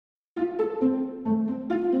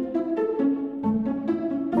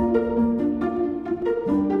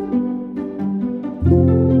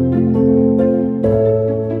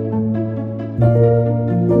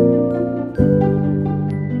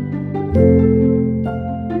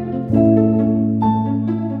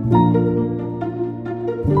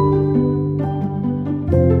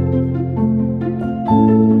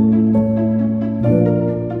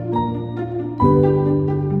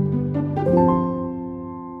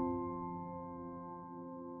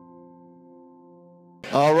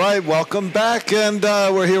All right, welcome back, and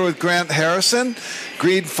we're here with Grant Harrison,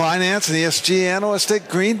 Green Finance and ESG Analyst at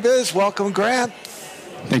GreenBiz. Welcome, Grant.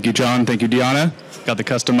 Thank you, John. Thank you, Deanna. Got the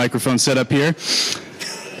custom microphone set up here.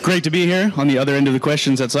 Great to be here on the other end of the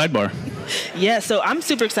questions at Sidebar. Yeah, so I'm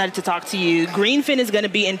super excited to talk to you. GreenFin is going to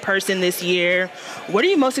be in person this year. What are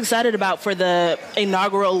you most excited about for the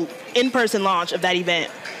inaugural in-person launch of that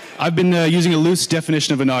event? I've been using a loose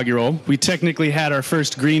definition of inaugural. We technically had our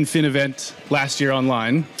first GreenFin event last year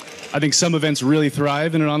online. I think some events really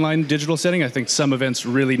thrive in an online digital setting. I think some events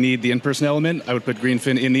really need the in-person element. I would put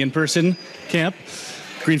GreenFin in the in-person camp.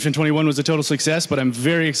 GreenFin 21 was a total success, but I'm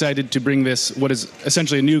very excited to bring this, what is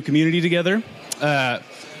essentially a new community together.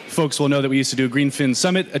 Folks will know that we used to do a GreenFin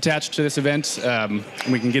Summit attached to this event.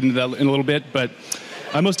 We can get into that in a little bit, but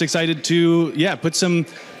I'm most excited to, put some,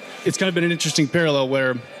 it's kind of been an interesting parallel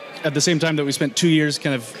where at the same time that we spent 2 years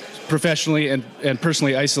kind of professionally and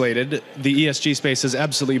personally isolated, the ESG space has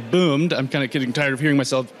absolutely boomed. I'm kind of getting tired of hearing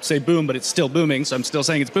myself say boom, but it's still booming, so I'm still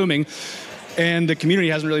saying it's booming. And the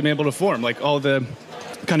community hasn't really been able to form. Like all the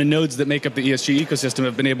kind of nodes that make up the ESG ecosystem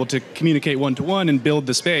have been able to communicate one-to-one and build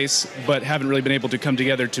the space, but haven't really been able to come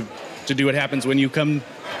together to do what happens when you come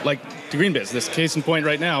like to GreenBiz. This case in point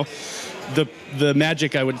right now, the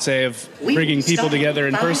magic, I would say, of bringing people together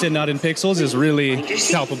in person, not in pixels, is really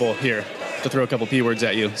palpable here, to throw a couple P words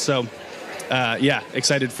at you. So,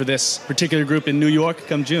 excited for this particular group in New York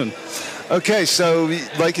come June. Okay, so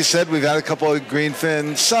like you said, we've had a couple of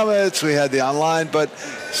GreenFin summits, we had the online, but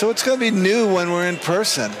so it's going to be new when we're in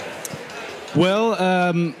person. Well,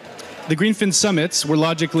 the GreenFin summits were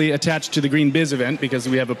logically attached to the GreenBiz event because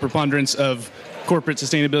we have a preponderance of corporate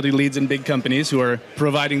sustainability leads in big companies who are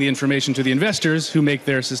providing the information to the investors who make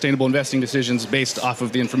their sustainable investing decisions based off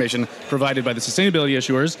of the information provided by the sustainability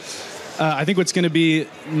issuers. I think what's going to be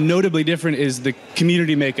notably different is the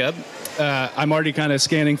community makeup. I'm already kind of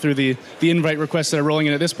scanning through the invite requests that are rolling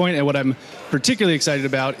in at this point, and what I'm particularly excited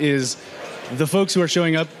about is the folks who are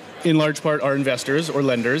showing up in large part are investors or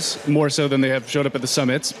lenders, more so than they have showed up at the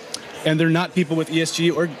summits. And they're not people with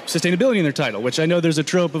ESG or sustainability in their title, which I know there's a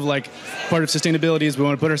trope of like part of sustainability is we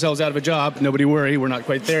want to put ourselves out of a job. Nobody worry, we're not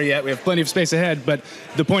quite there yet. We have plenty of space ahead, but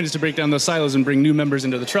the point is to break down those silos and bring new members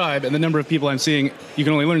into the tribe. And the number of people I'm seeing, you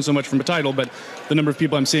can only learn so much from a title, but the number of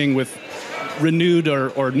people I'm seeing with renewed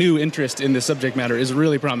or new interest in this subject matter is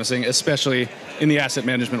really promising, especially in the asset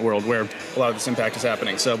management world where a lot of this impact is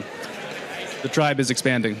happening. So the tribe is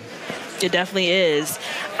expanding. It definitely is.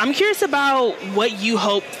 I'm curious about what you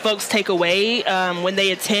hope folks take away when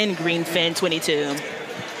they attend GreenFin 22.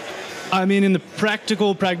 I mean, in the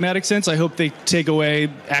practical, pragmatic sense, I hope they take away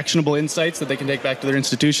actionable insights that they can take back to their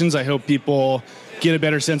institutions. I hope people get a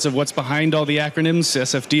better sense of what's behind all the acronyms,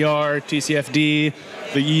 SFDR, TCFD,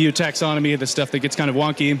 the EU taxonomy, the stuff that gets kind of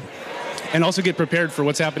wonky, and also get prepared for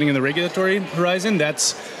what's happening in the regulatory horizon.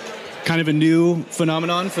 That's kind of a new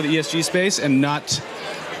phenomenon for the ESG space, and not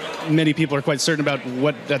many people are quite certain about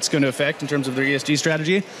what that's going to affect in terms of their ESG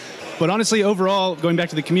strategy. But honestly, overall, going back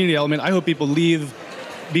to the community element, I hope people leave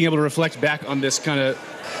being able to reflect back on this kind of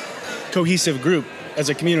cohesive group as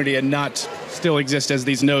a community and not still exist as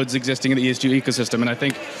these nodes existing in the ESG ecosystem. And I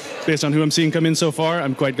think based on who I'm seeing come in so far,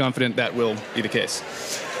 I'm quite confident that will be the case.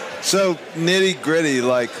 So nitty gritty,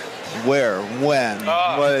 like where, when,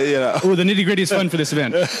 Oh, the nitty gritty is fun for this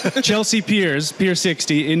event. Chelsea Piers, Pier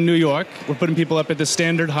 60 in New York. We're putting people up at the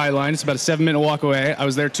Standard High Line. It's about a 7-minute walk away. I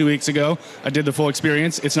was there 2 weeks ago. I did the full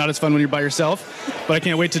experience. It's not as fun when you're by yourself, but I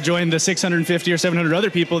can't wait to join the 650 or 700 other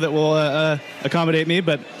people that will accommodate me.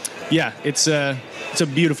 But yeah, it's a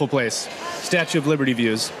beautiful place. Statue of Liberty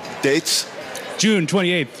views. Dates? June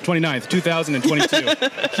 28th, 29th,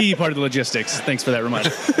 2022. Key part of the logistics. Thanks for that reminder.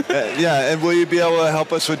 And will you be able to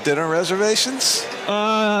help us with dinner reservations? We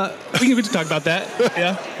can talk about that.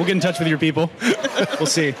 Yeah, we'll get in touch with your people. We'll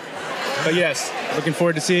see. But yes, looking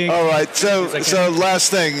forward to seeing. All right. So last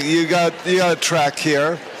thing, you got a track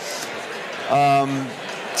here.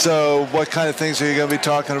 So what kind of things are you going to be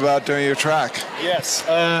talking about during your track? Yes.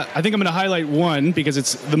 I think I'm going to highlight one because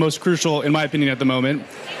it's the most crucial, in my opinion, at the moment.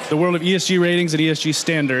 The world of ESG ratings and ESG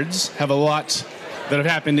standards have a lot that have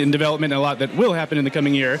happened in development and a lot that will happen in the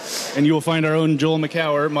coming year. And you will find our own Joel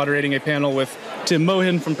McCower moderating a panel with Tim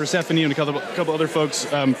Mohin from Persephone and a couple other folks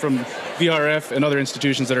from VRF and other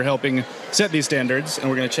institutions that are helping set these standards. And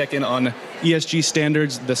we're going to check in on ESG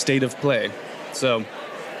standards, the state of play. So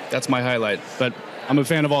that's my highlight. But I'm a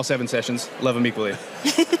fan of all 7 sessions. Love them equally.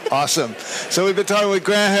 Awesome. So we've been talking with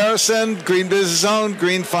Grant Harrison, GreenBiz's own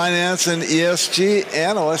Green Finance and ESG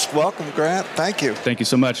analyst. Welcome, Grant. Thank you. Thank you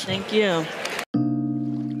so much. Thank you.